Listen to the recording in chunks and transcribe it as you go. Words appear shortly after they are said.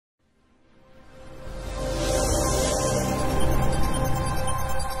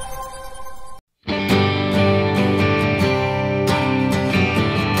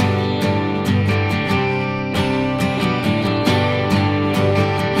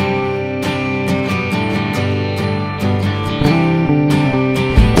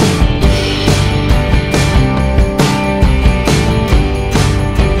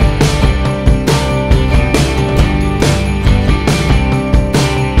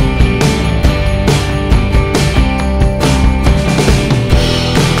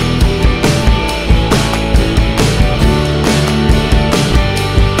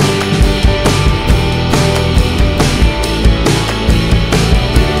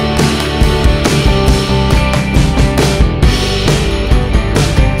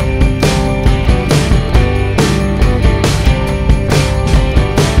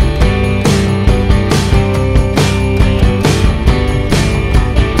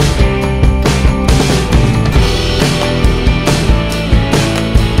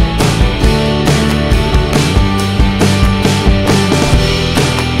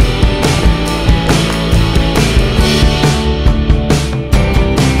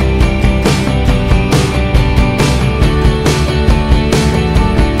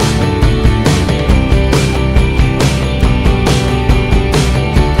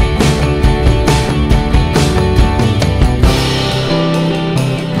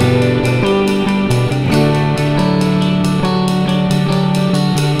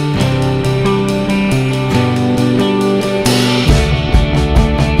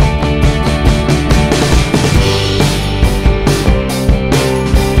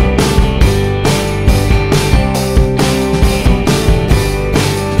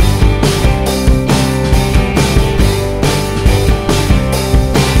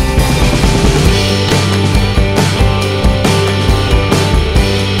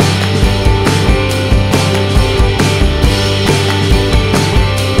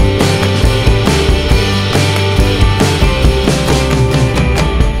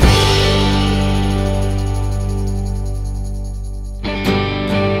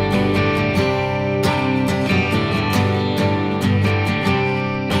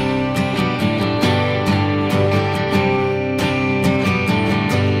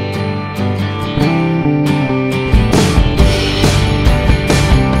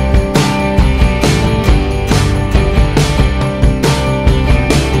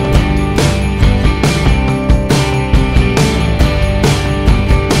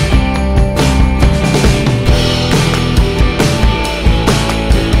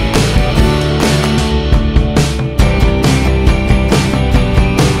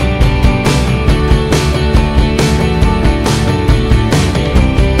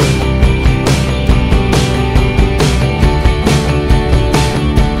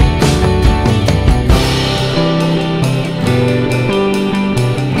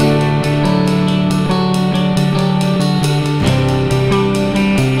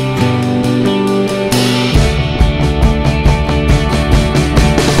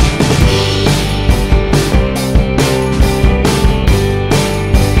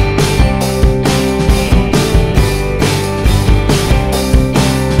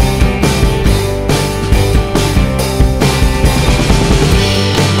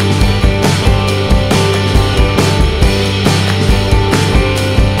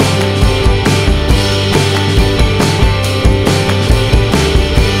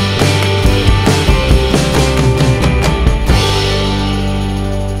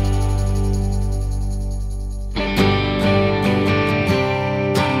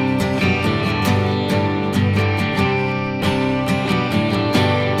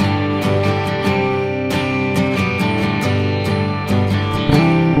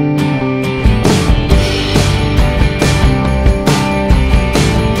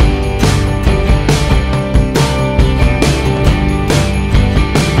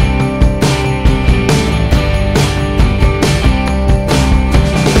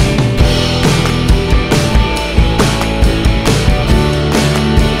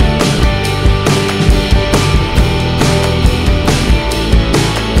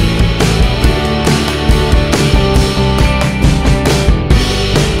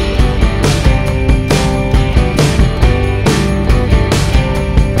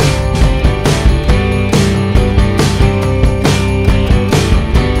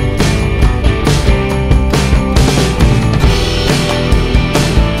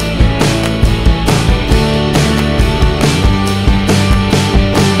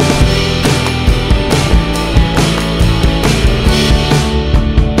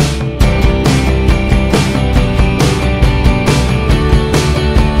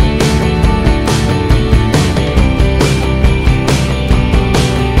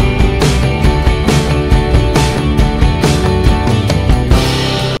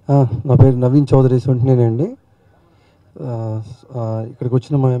నవీన్ చౌదరి సొంటినేనండి. ఇక్కడికి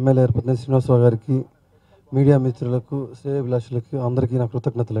వచ్చిన మా ఎమ్మెల్యే ఏర్పడిన శ్రీనివాసరావు గారికి, మీడియా మిత్రులకు, శ్రేయోభిలాషులకు అందరికీ నా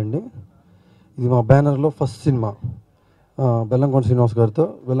కృతజ్ఞతలండి. ఇది మా బ్యానర్లో ఫస్ట్ సినిమా, బెల్లంకొండ శ్రీనివాస్ గారితో,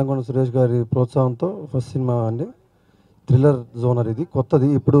 బెల్లంకొండ సురేష్ గారి ప్రోత్సాహంతో ఫస్ట్ సినిమా అండి. థ్రిల్లర్ జోనర్, ఇది కొత్తది,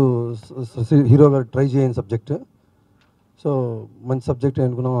 ఇప్పుడు హీరో గారు ట్రై చేయని సబ్జెక్ట్. సో మంచి సబ్జెక్ట్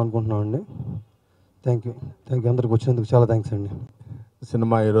అనుకుంటున్నాం అండి. థ్యాంక్ యూ అందరికి వచ్చినందుకు చాలా థ్యాంక్స్ అండి.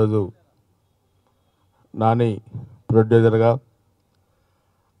 సినిమా ఈరోజు నాని ప్రొడ్యూసర్గా,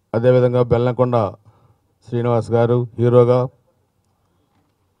 అదేవిధంగా బెల్లంకొండ శ్రీనివాస్ గారు హీరోగా,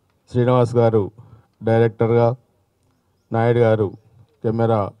 శ్రీనివాస్ గారు డైరెక్టర్గా, నాయుడు గారు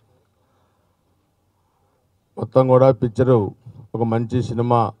కెమెరా, మొత్తం కూడా పిక్చరు ఒక మంచి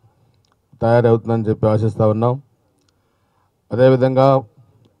సినిమా తయారవుతుందని చెప్పి ఆశిస్తూ ఉన్నాం. అదేవిధంగా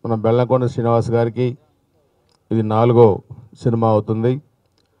మన బెల్లంకొండ శ్రీనివాస్ గారికి ఇది 4వ సినిమా అవుతుంది.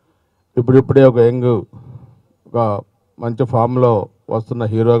 ఇప్పుడిప్పుడే ఒక మంచి ఫామ్లో వస్తున్న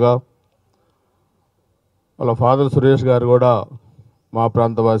హీరోగా, వాళ్ళ ఫాదర్ సురేష్ గారు కూడా మా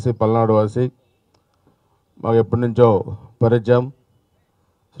ప్రాంతవాసి, పల్నాడు వాసి, మాకు ఎప్పటి నుంచో పరిచయం.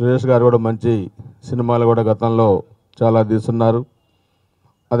 సురేష్ గారు కూడా మంచి సినిమాలు కూడా గతంలో చాలా తీస్తున్నారు.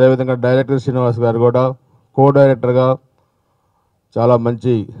 అదేవిధంగా డైరెక్టర్ శ్రీనివాస్ గారు కూడా కో డైరెక్టర్గా చాలా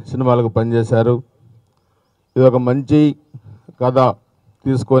మంచి సినిమాలకు పనిచేశారు. ఇది ఒక మంచి కథ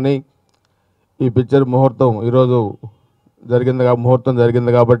తీసుకొని ఈ పిక్చర్ ఈరోజు ముహూర్తం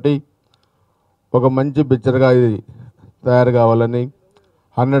జరిగింది కాబట్టి ఒక మంచి పిక్చర్గా ఇది తయారు కావాలని,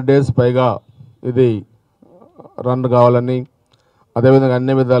 100 days పైగా ఇది రన్ కావాలని, అదేవిధంగా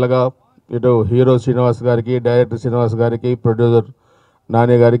అన్ని విధాలుగా ఇటు హీరో శ్రీనివాస్ గారికి, డైరెక్టర్ శ్రీనివాస్ గారికి, ప్రొడ్యూసర్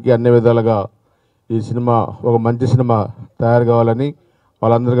నాని గారికి అన్ని విధాలుగా ఈ సినిమా ఒక మంచి సినిమా తయారు కావాలని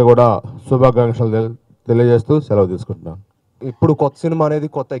వాళ్ళందరికీ కూడా శుభాకాంక్షలు తెలియజేస్తూ సెలవు తీసుకుంటున్నాను. ఇప్పుడు కొత్త సినిమా అనేది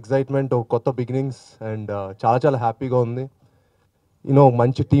కొత్త ఎక్సైట్మెంట్, కొత్త బిగినింగ్స్, అండ్ చాలా హ్యాపీగా ఉంది.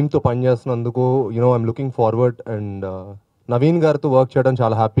 మంచి టీంతో పనిచేస్తున్నందుకు I'm looking forward. And Naveen గారితో వర్క్ చేయడం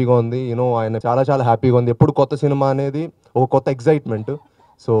చాలా హ్యాపీగా ఉంది. ఆయన చాలా హ్యాపీగా ఉంది. ఎప్పుడు కొత్త సినిమా అనేది ఒక కొత్త ఎక్సైట్మెంట్.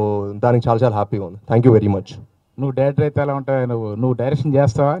 సో దానికి చాలా హ్యాపీగా ఉంది. Thank you very much. నువ్వు డైరెక్టర్ అయితే ఎలా ఉంటావు? నువ్వు డైరెక్షన్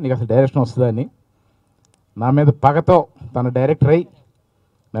చేస్తావా? నీకు అసలు డైరెక్షన్ వస్తుందా అని నా మీద పగతో తన డైరెక్టర్ అయ్యి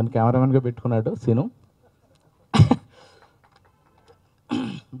నన్ను కెమెరామెన్గా పెట్టుకున్నాడు scene.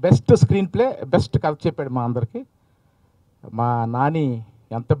 Best screen play, best కథ చెప్పాడు మా అందరికీ. మా నాని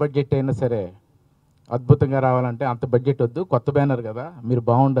ఎంత బడ్జెట్ అయినా సరే అద్భుతంగా రావాలంటే అంత బడ్జెట్ వద్దు, కొత్త బ్యానర్ కదా, మీరు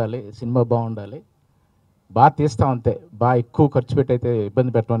బాగుండాలి, సినిమా బాగుండాలి, బాగా తీస్తాం అంతే, బాగా ఎక్కువ ఖర్చు పెట్టి అయితే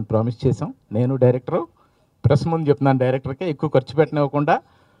ఇబ్బంది పెట్టమని ప్రామిస్ చేసాం. నేను డైరెక్టరు ప్రెస్ ముందు చెప్తున్నాను, డైరెక్టర్కే ఎక్కువ ఖర్చు పెట్టనివ్వకుండా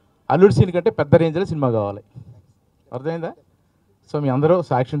అల్లుడి సీన్ కంటే పెద్ద రేంజ్లో సినిమా కావాలి. అర్థమైందా? సో మీ అందరూ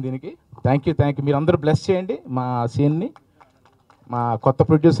సాక్ష్యం దీనికి. Thank you. మీరు అందరూ బ్లెస్ చేయండి మా సీన్ని, మా కొత్త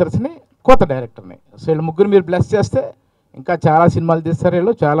ప్రొడ్యూసర్స్ని, కొత్త డైరెక్టర్ని. సో వీళ్ళు ముగ్గురు మీరు బ్లెస్ చేస్తే ఇంకా చాలా సినిమాలు తీస్తారు.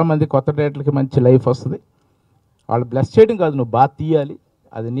 వీళ్ళు చాలామంది కొత్త డైరెక్టర్లకి మంచి లైఫ్ వస్తుంది. వాళ్ళు బ్లెస్ చేయడం కాదు, నువ్వు బాగా తీయాలి,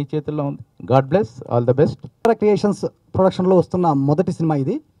 అది నీ చేతుల్లో ఉంది. God bless, all the best. Creations ప్రొడక్షన్లో వస్తున్న మొదటి సినిమా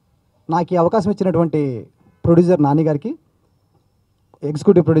ఇది. నాకు ఈ అవకాశం ఇచ్చినటువంటి ప్రొడ్యూసర్ నాని గారికి,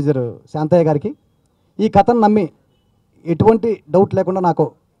 ఎగ్జిక్యూటివ్ ప్రొడ్యూసర్ శాంతయ్య గారికి, ఈ కథను నమ్మి ఎటువంటి డౌట్ లేకుండా నాకు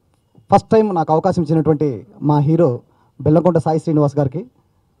ఫస్ట్ టైం నాకు అవకాశం ఇచ్చినటువంటి మా హీరో బెల్లంకొండ సాయి శ్రీనివాస్ గారికి,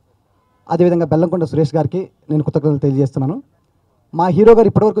 అదేవిధంగా బెల్లంకొండ సురేష్ గారికి నేను కృతజ్ఞతలు తెలియజేస్తున్నాను. మా హీరో గారు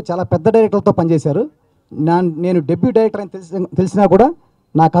ఇప్పటివరకు చాలా పెద్ద డైరెక్టర్లతో పనిచేశారు. నేను డెబ్యూ డైరెక్టర్ అని తెలిసినా కూడా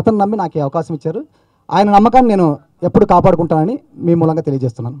నా కథను నమ్మి నాకు ఈ అవకాశం ఇచ్చారు. ఆయన నమ్మకాన్ని నేను ఎప్పుడు కాపాడుకుంటానని మీ మూలంగా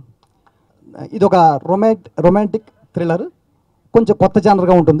తెలియజేస్తున్నాను. ఇది ఒక రొమాంటిక్ థ్రిల్లర్, కొంచెం కొత్త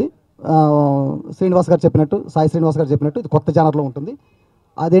జానర్గా ఉంటుంది. శ్రీనివాస్ గారు చెప్పినట్టు, సాయి శ్రీనివాస్ గారు చెప్పినట్టు ఇది కొత్త జానర్లో ఉంటుంది.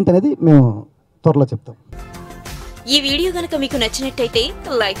 అదేంటనేది మేము త్వరలో చెప్తాం. ఈ వీడియో గనుక మీకు నచ్చినట్టయితే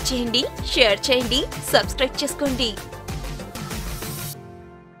లైక్ చేయండి, షేర్ చేయండి, సబ్స్క్రైబ్ చేసుకోండి.